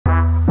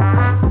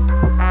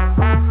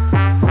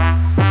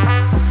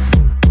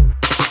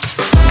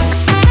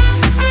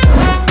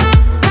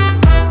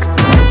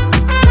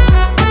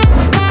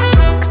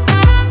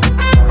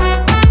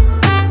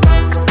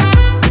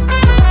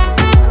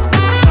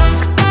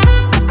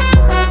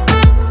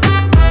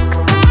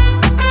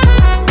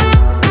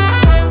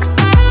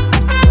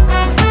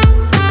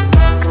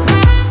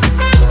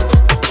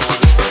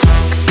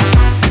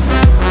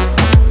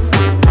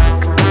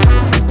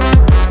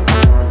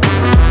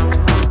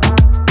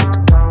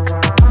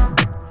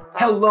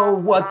Hello,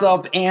 what's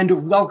up,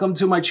 and welcome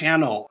to my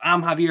channel.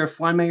 I'm Javier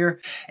Flymayer,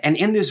 and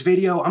in this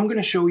video, I'm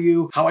gonna show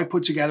you how I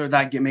put together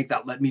that gimmick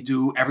that let me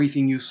do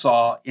everything you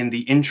saw in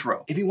the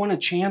intro. If you want a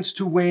chance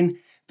to win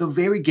the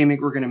very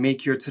gimmick we're gonna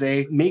make here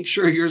today, make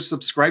sure you're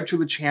subscribed to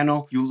the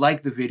channel, you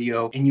like the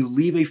video, and you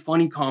leave a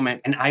funny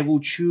comment, and I will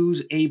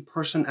choose a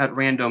person at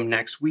random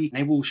next week,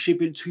 and I will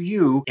ship it to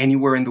you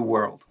anywhere in the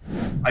world.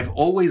 I've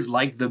always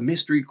liked the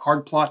mystery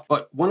card plot,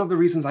 but one of the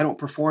reasons I don't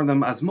perform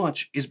them as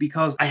much is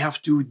because I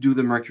have to do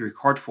the Mercury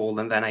card fold,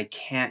 and then I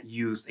can't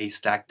use a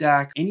stacked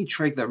deck, any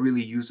trick that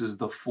really uses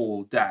the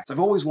full deck. So I've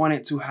always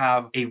wanted to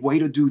have a way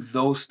to do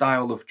those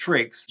style of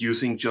tricks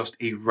using just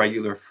a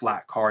regular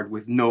flat card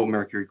with no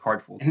Mercury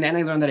card fold. And then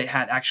I learned that it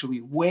had actually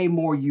way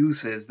more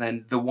uses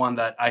than the one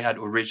that I had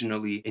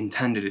originally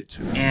intended it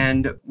to.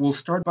 And we'll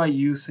start by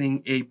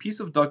using a piece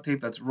of duct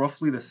tape that's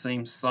roughly the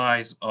same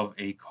size of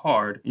a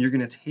card. And you're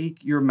gonna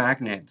take your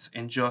magnets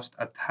and just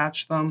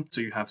attach them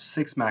so you have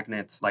 6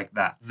 magnets like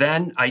that.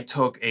 Then I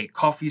took a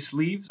coffee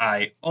sleeve,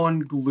 I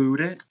unglued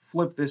it,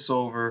 flip this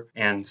over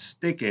and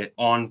stick it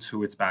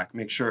onto its back.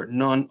 Make sure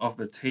none of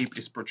the tape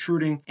is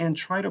protruding and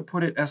try to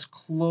put it as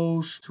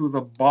close to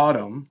the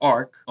bottom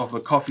arc of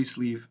the coffee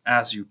sleeve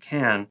as you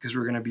can, because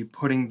we're gonna be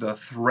putting the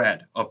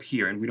thread up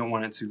here and we don't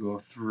want it to go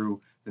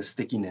through the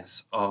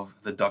stickiness of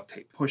the duct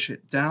tape. Push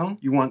it down.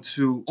 You want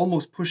to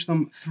almost push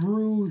them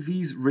through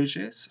these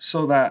ridges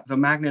so that the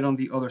magnet on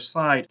the other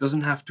side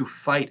doesn't have to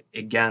fight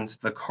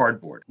against the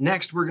cardboard.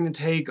 Next, we're going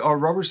to take our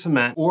rubber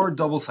cement or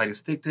double-sided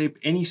stick tape,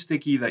 any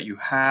sticky that you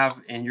have,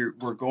 and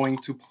we're going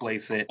to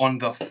place it on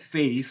the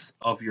face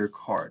of your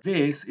card.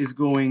 This is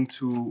going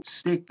to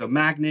stick the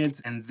magnets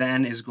and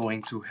then is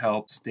going to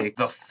help stick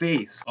the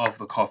face of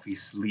the coffee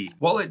sleeve.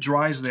 While it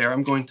dries there,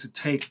 I'm going to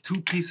take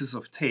 2 pieces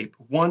of tape.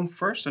 One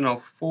first, and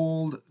I'll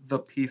fold the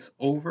piece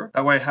over.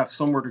 That way I have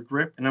somewhere to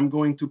grip, and I'm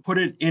going to put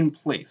it in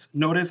place.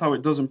 Notice how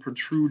it doesn't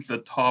protrude the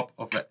top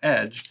of the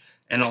edge,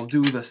 and I'll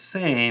do the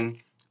same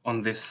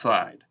on this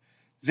side.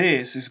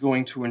 This is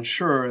going to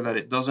ensure that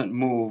it doesn't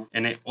move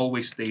and it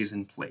always stays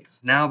in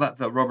place. Now that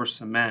the rubber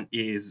cement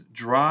is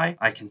dry,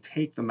 I can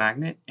take the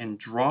magnet and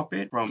drop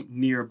it from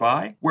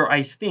nearby where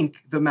I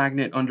think the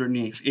magnet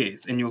underneath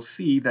is, and you'll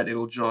see that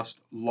it'll just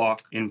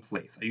lock in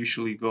place. I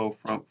usually go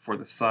for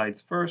the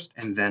sides first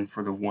and then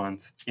for the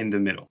ones in the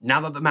middle. Now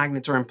that the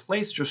magnets are in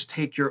place, just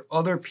take your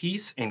other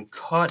piece and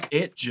cut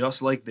it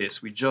just like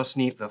this. We just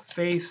need the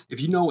face. If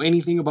you know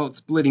anything about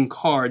splitting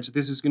cards,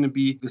 this is going to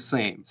be the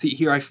same. See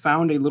here, I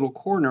found a little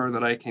corner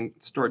that I can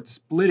start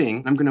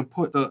splitting. I'm going to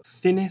put the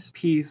thinnest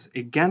piece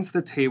against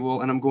the table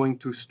and I'm going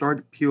to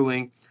start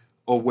peeling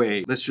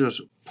away. Let's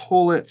just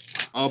pull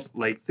it up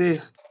like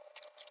this.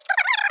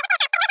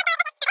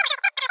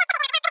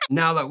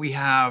 Now that we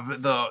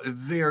have the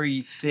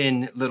very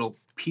thin little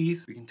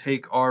piece, we can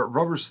take our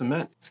rubber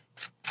cement.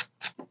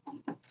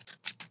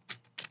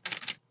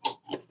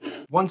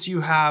 Once you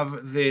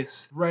have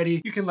this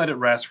ready, you can let it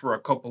rest for a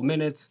couple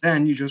minutes.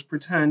 Then you just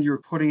pretend you're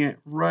putting it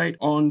right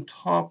on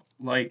top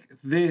like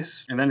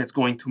this, and then it's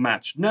going to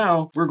match.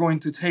 Now we're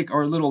going to take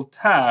our little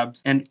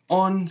tabs and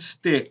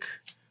unstick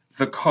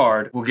the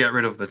card. We'll get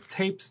rid of the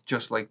tapes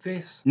just like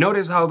this.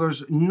 Notice how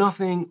there's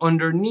nothing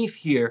underneath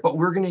here, but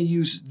we're gonna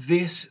use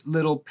this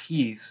little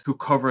piece to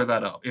cover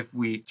that up. If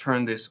we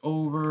turn this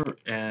over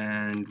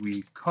and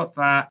we cut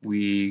that,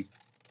 we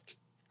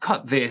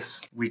cut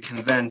this, we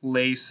can then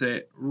place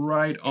it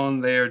right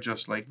on there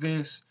just like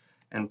this,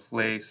 and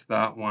place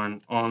that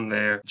one on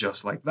there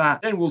just like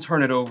that. Then we'll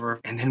turn it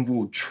over and then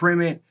we'll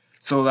trim it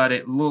so that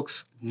it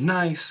looks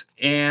nice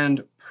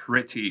and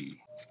pretty.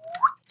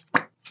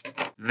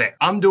 There.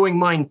 I'm doing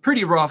mine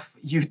pretty rough.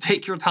 You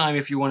take your time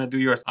if you want to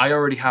do yours. I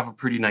already have a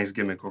pretty nice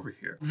gimmick over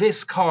here.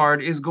 This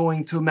card is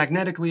going to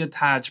magnetically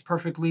attach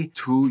perfectly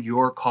to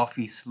your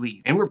coffee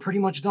sleeve. And we're pretty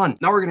much done.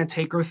 Now we're going to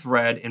take our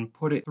thread and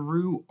put it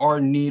through our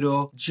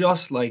needle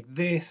just like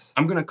this.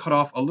 I'm going to cut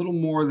off a little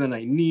more than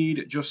I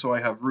need just so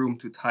I have room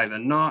to tie the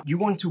knot. You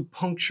want to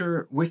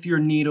puncture with your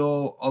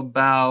needle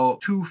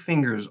about 2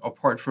 fingers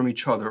apart from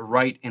each other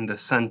right in the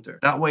center.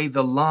 That way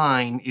the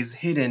line is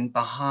hidden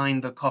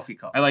behind the coffee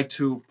cup. I like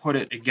to put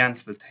it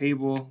against the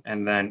table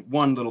and then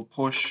one little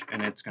push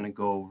and it's gonna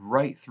go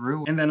right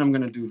through. And then I'm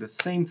gonna do the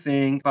same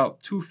thing,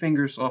 about 2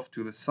 fingers off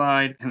to the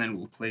side, and then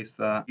we'll place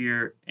that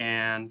here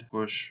and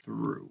push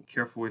through.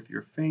 Careful with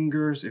your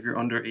fingers if you're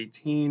under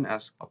 18.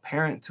 Ask a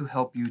parent to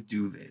help you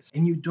do this.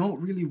 And you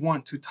don't really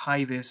want to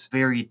tie this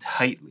very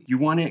tightly. You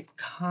want it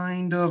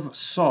kind of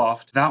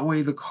soft. That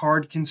way the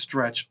card can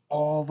stretch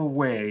all the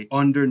way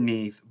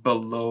underneath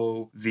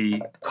below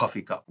the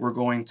coffee cup. We're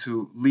going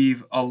to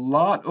leave a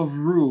lot of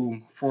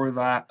room for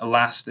that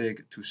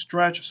elastic to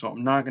stretch, so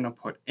I'm not going to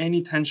put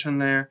any tension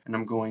there, and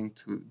I'm going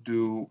to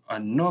do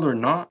another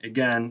knot.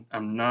 Again,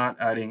 I'm not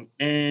adding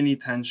any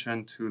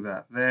tension to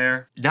that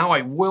there. Now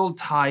I will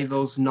tie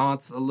those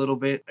knots a little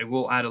bit. I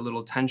will add a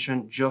little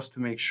tension just to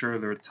make sure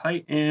they're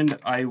tight, and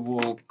I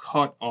will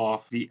cut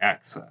off the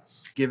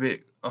excess. Give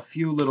it a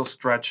few little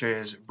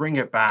stretches, bring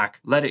it back,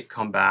 let it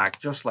come back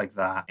just like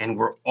that, and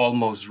we're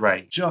almost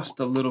ready. Just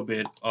a little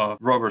bit of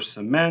rubber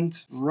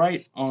cement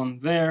right on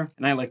there,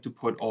 and I like to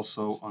put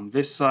also on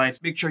this side.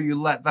 Make sure you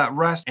let that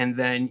rest, and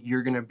then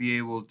you're gonna be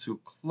able to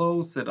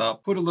close it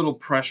up, put a little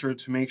pressure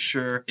to make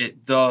sure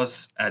it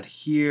does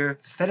adhere.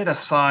 Set it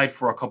aside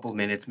for a couple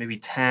minutes, maybe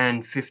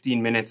 10,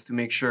 15 minutes to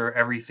make sure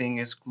everything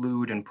is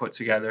glued and put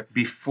together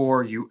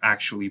before you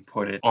actually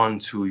put it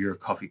onto your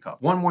coffee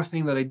cup. One more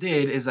thing that I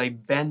did is I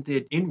bent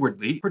it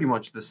inwardly, pretty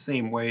much the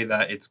same way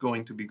that it's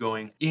going to be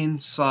going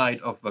inside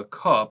of the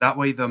cup. That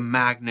way the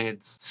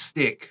magnets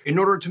stick. In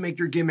order to make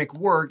your gimmick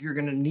work, you're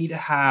gonna need to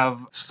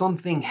have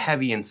something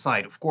heavy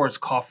inside. Of course,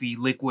 coffee,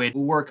 liquid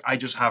will work. I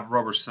just have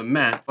rubber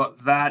cement,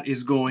 but that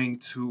is going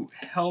to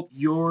help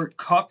your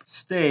cup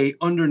stay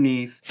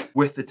underneath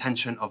with the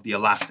tension of the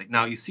elastic.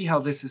 Now you see how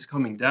this is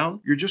coming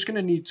down? You're just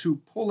gonna need to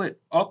pull it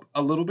up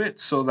a little bit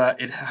so that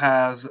it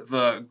has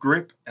the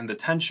grip and the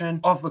tension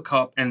of the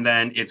cup, and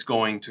then it's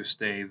going to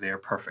stay there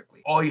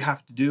perfectly. All you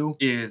have to do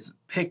is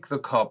pick the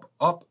cup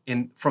up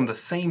from the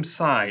same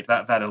side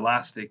that that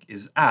elastic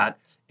is at,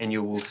 and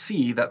you will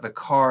see that the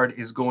card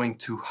is going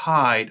to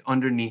hide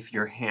underneath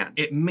your hand.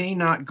 It may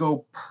not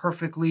go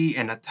perfectly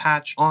and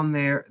attach on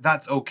there.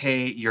 That's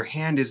okay. Your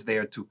hand is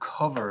there to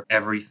cover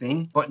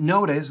everything. But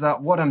notice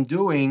that what I'm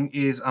doing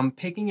is I'm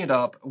picking it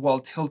up while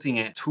tilting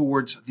it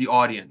towards the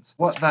audience.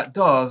 What that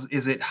does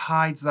is it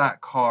hides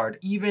that card,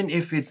 even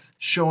if it's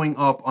showing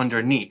up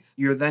underneath.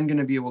 You're then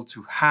gonna be able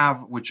to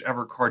have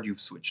whichever card you've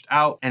switched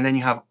out, and then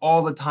you have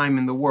all the time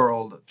in the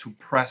world to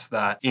press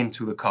that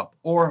into the cup.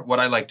 Or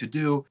what I like to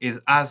do is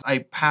as I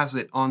pass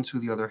it onto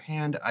the other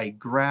hand, I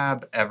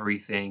grab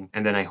everything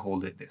and then I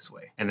hold it this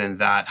way. And then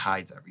that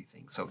hides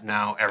everything. So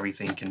now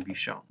everything can be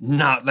shown.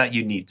 Not that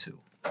you need to.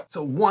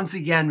 So once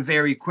again,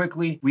 very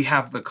quickly, we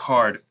have the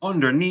card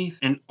underneath,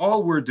 and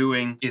all we're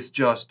doing is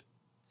just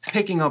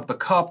picking up the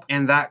cup,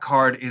 and that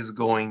card is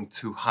going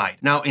to hide.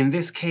 Now, in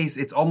this case,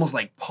 it's almost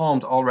like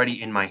palmed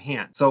already in my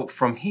hand. So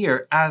from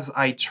here, as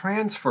I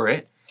transfer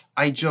it,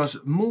 I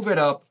just move it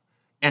up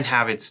and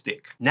have it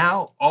stick.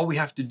 Now, all we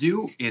have to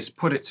do is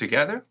put it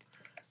together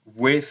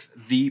with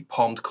the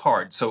palmed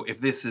card. So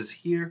if this is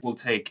here, we'll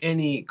take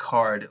any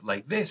card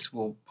like this,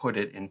 we'll put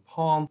it in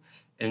palm.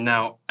 And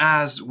now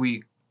as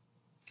we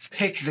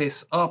pick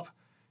this up,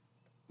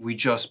 we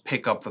just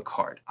pick up the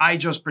card. I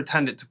just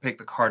pretended to pick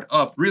the card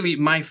up. Really,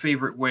 my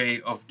favorite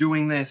way of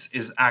doing this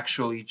is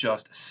actually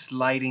just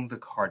sliding the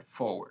card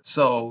forward.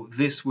 So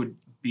this would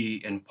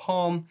be in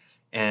palm,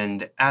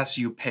 and as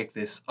you pick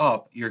this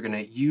up, you're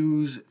gonna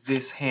use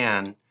this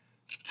hand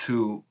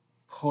to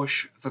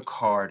push the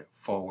card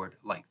forward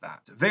like that.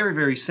 It's very,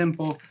 very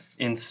simple.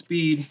 In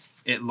speed,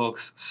 it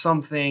looks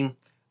something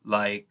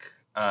like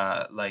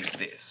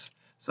this.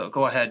 So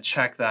go ahead,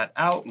 check that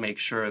out, make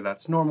sure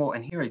that's normal.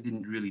 And here I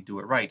didn't really do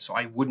it right, so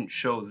I wouldn't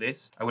show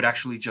this. I would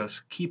actually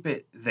just keep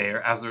it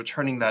there as they're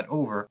turning that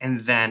over,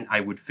 and then I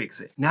would fix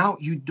it. Now,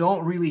 you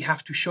don't really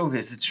have to show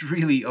this. It's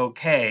really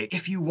okay.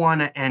 If you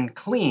wanna end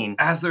clean,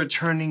 as they're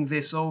turning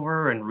this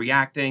over and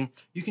reacting,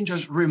 you can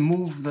just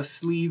remove the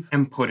sleeve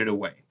and put it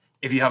away.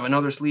 If you have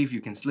another sleeve, you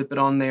can slip it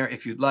on there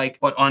if you'd like,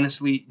 but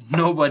honestly,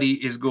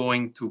 nobody is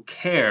going to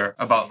care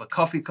about the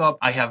coffee cup.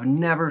 I have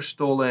never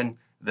stolen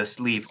the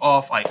sleeve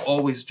off. I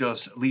always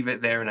just leave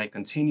it there and I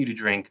continue to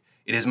drink.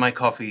 It is my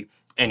coffee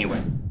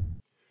anyway.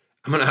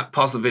 I'm gonna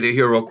pause the video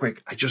here real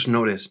quick. I just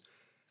noticed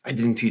I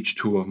didn't teach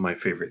two of my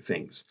favorite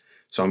things.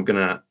 So I'm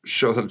gonna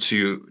show them to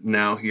you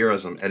now here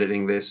as I'm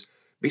editing this.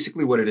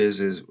 Basically what it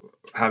is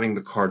having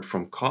the card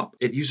from cop.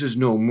 It uses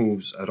no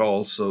moves at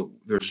all, so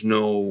there's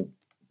no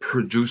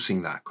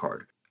producing that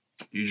card.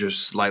 You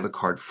just slide the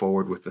card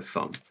forward with the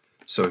thumb.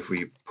 So if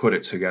we put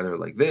it together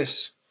like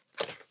this,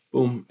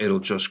 boom, it'll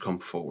just come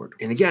forward.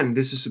 And again,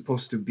 this is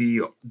supposed to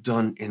be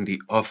done in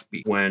the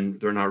offbeat when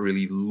they're not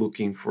really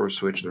looking for a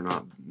switch. They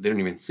don't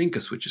even think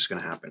a switch is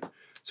gonna happen.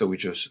 So we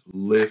just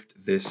lift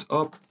this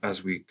up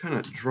as we kind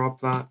of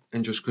drop that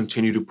and just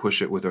continue to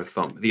push it with our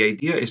thumb. The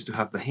idea is to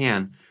have the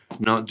hand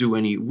not do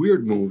any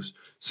weird moves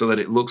so that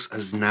it looks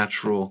as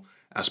natural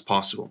as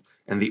possible.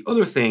 And the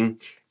other thing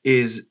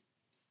is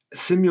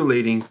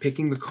simulating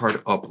picking the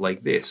card up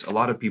like this. A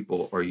lot of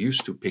people are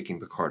used to picking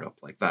the card up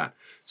like that.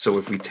 So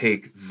if we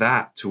take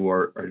that to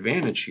our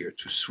advantage here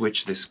to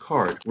switch this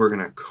card, we're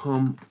gonna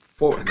come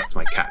forward, and that's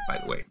my cat, by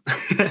the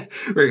way.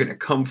 We're gonna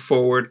come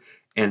forward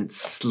and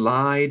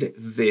slide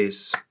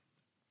this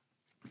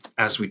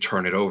as we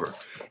turn it over.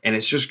 And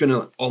it's just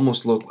gonna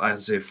almost look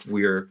as if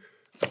we're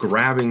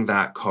grabbing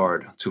that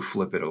card to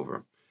flip it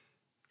over.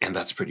 And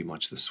that's pretty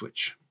much the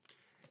switch.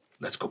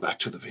 Let's go back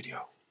to the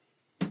video.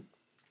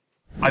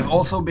 I've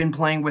also been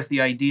playing with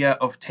the idea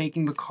of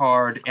taking the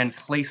card and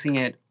placing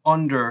it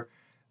under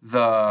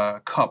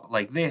the cup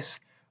like this,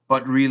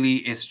 but really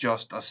it's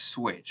just a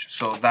switch.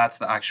 So that's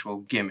the actual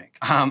gimmick.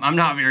 I'm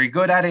not very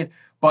good at it,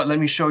 but let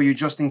me show you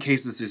just in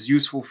case this is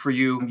useful for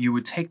you. You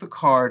would take the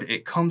card,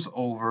 it comes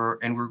over,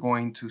 and we're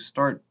going to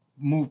start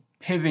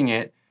pivoting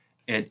it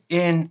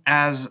in.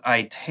 As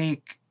I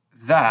take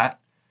that,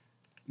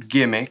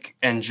 Gimmick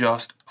and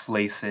just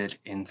place it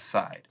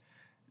inside.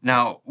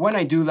 Now, when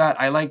I do that,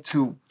 I like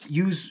to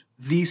use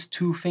these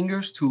two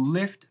fingers to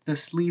lift the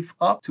sleeve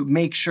up to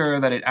make sure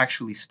that it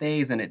actually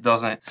stays and it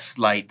doesn't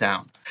slide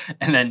down.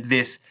 And then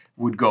this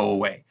would go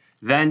away.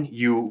 Then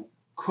you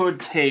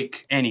could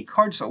take any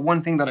card. So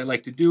one thing that I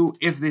like to do,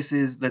 if this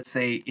is, let's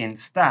say, in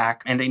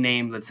stack, and they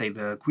name, let's say,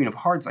 the Queen of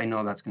Hearts, I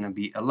know that's going to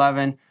be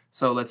 11.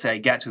 So let's say I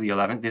get to the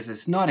 11th. This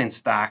is not in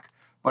stack,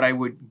 but I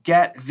would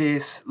get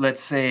this,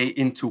 let's say,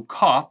 into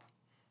cop.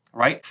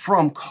 Right?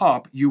 From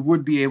cop, you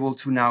would be able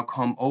to now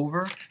come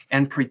over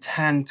and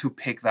pretend to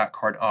pick that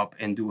card up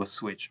and do a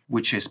switch,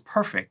 which is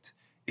perfect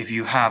if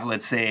you have,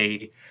 let's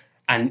say,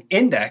 an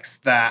index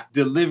that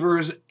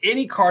delivers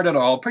any card at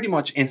all pretty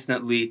much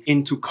instantly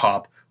into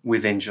cop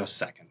within just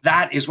seconds.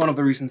 That is one of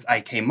the reasons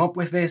I came up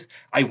with this.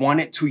 I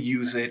wanted to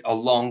use it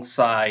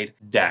alongside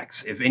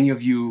decks. If any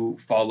of you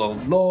follow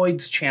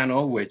Lloyd's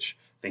channel, which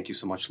thank you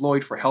so much,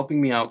 Lloyd, for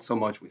helping me out so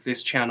much with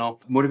this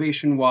channel,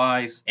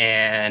 motivation-wise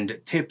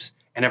and tips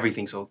and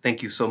everything. So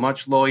thank you so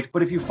much, Lloyd.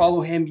 But if you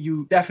follow him,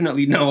 you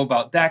definitely know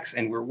about decks,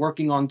 and we're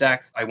working on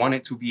decks. I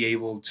wanted to be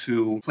able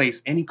to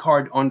place any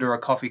card under a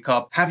coffee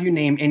cup, have you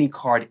name any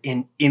card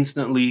and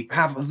instantly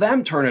have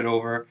them turn it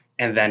over,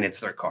 and then it's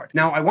their card.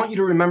 Now, I want you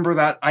to remember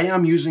that I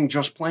am using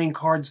just playing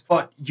cards,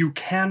 but you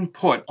can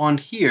put on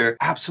here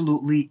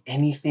absolutely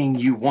anything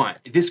you want.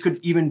 This could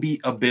even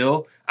be a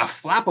bill, a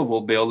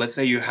flappable bill. Let's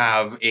say you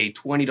have a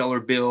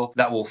 $20 bill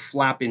that will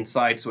flap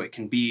inside so it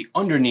can be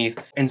underneath.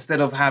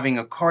 Instead of having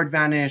a card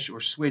vanish or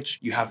switch,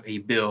 you have a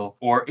bill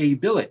or a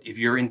billet if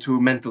you're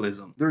into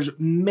mentalism. There's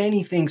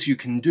many things you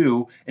can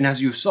do. And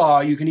as you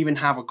saw, you can even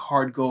have a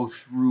card go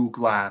through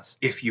glass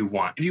if you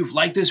want. If you've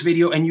liked this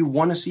video and you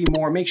want to see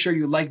more, make sure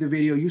you like the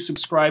video, you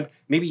subscribe,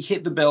 maybe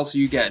hit the bell so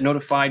you get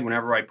notified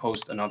whenever I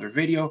post another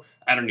video.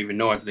 I don't even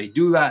know if they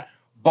do that,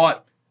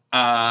 but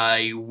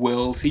I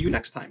will see you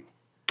next time.